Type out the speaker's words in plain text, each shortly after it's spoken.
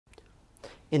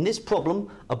In this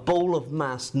problem, a ball of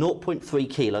mass 0.3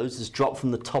 kilos is dropped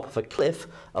from the top of a cliff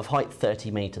of height 30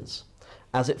 meters.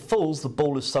 As it falls, the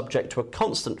ball is subject to a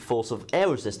constant force of air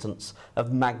resistance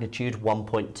of magnitude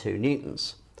 1.2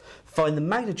 newtons. Find the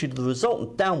magnitude of the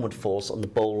resultant downward force on the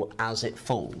ball as it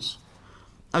falls.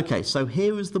 Okay, so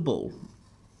here is the ball.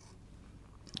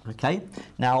 Okay,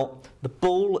 now the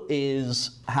ball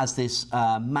has this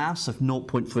mass of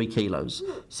 0.3 kilos,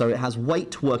 so it has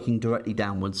weight working directly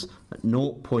downwards at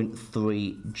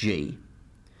 0.3 g.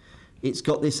 It's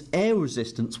got this air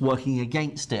resistance working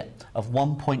against it of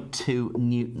 1.2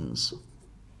 newtons.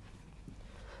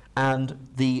 And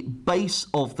the base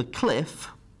of the cliff,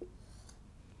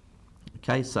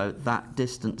 okay, so that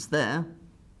distance there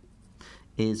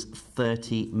is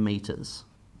 30 meters.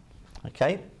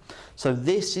 Okay? So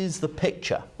this is the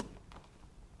picture.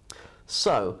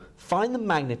 So find the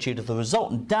magnitude of the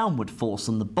resultant downward force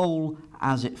on the ball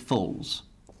as it falls.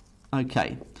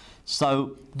 Okay,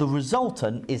 so the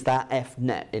resultant is that F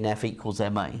net in F equals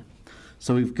ma.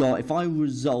 So we've got, if I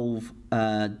resolve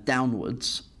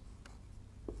downwards,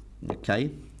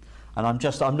 okay, and I'm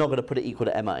not going to put it equal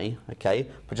to ma, okay,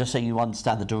 but just so you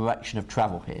understand the direction of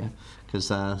travel here, because,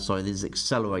 sorry, this is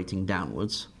accelerating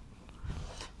downwards.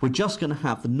 We're just going to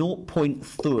have the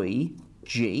 0.3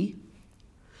 g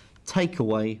take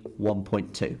away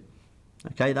 1.2.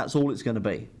 Okay, that's all it's going to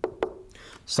be.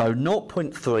 So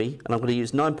 0.3, and I'm going to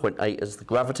use 9.8 as the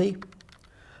gravity,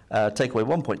 take away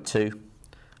 1.2,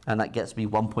 and that gets me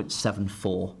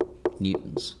 1.74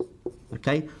 newtons.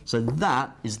 Okay, so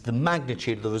that is the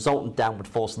magnitude of the resultant downward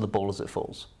force on the ball as it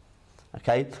falls.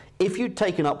 Okay, if you'd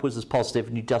taken upwards as positive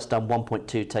and you'd just done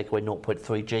 1.2 take away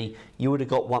 0.3 g, you would have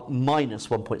got minus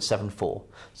 1.74.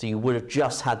 So you would have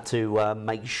just had to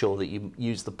make sure that you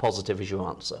use the positive as your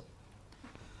answer.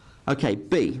 Okay,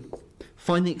 B,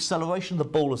 find the acceleration of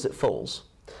the ball as it falls.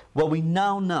 Well, we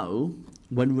now know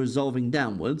when resolving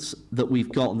downwards that we've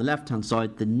got on the left-hand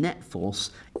side the net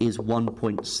force is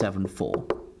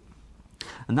 1.74.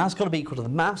 And that's got to be equal to the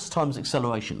mass times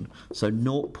acceleration, so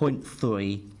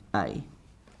 0.3 a.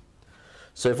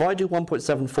 So if I do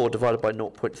 1.74 divided by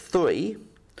 0.3,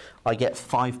 I get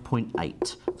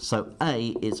 5.8. So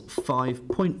A is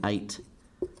 5.8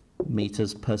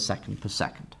 meters per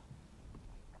second.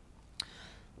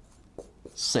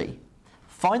 C.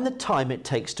 Find the time it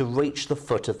takes to reach the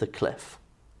foot of the cliff.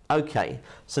 Okay,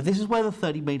 so this is where the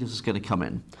 30 meters is going to come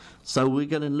in. So we're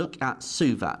going to look at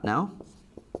SUVAT now.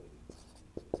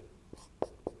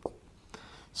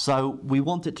 So we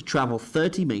want it to travel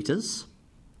 30 meters.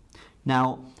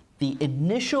 Now, the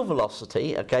initial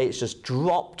velocity, okay, it's just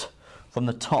dropped from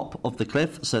the top of the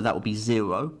cliff, so that will be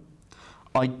 0.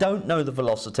 I don't know the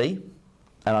velocity,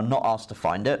 and I'm not asked to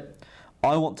find it.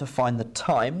 I want to find the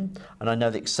time, and I know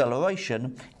the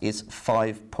acceleration is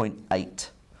 5.8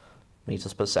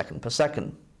 meters per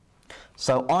second.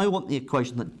 So I want the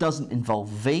equation that doesn't involve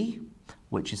v,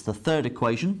 which is the third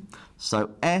equation.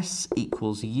 So S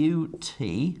equals ut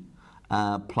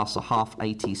plus a half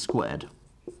at squared.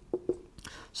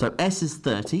 So S is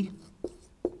 30,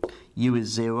 u is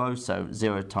 0, so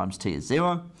 0 times t is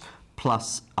 0,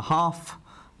 plus a half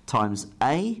times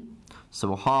a,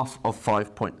 so a half of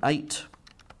 5.8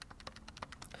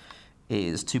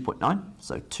 is 2.9,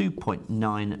 so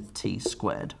 2.9 t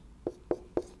squared.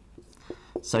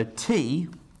 So t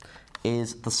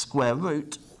is the square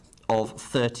root of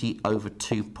 30 over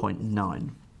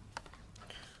 2.9,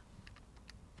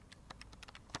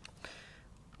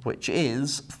 which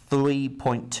is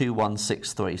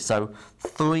 3.2163, so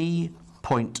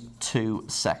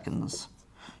 3.2 seconds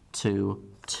to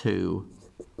 2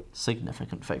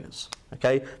 significant figures.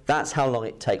 Okay, that's how long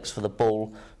it takes for the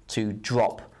ball to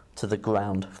drop to the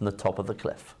ground from the top of the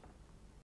cliff.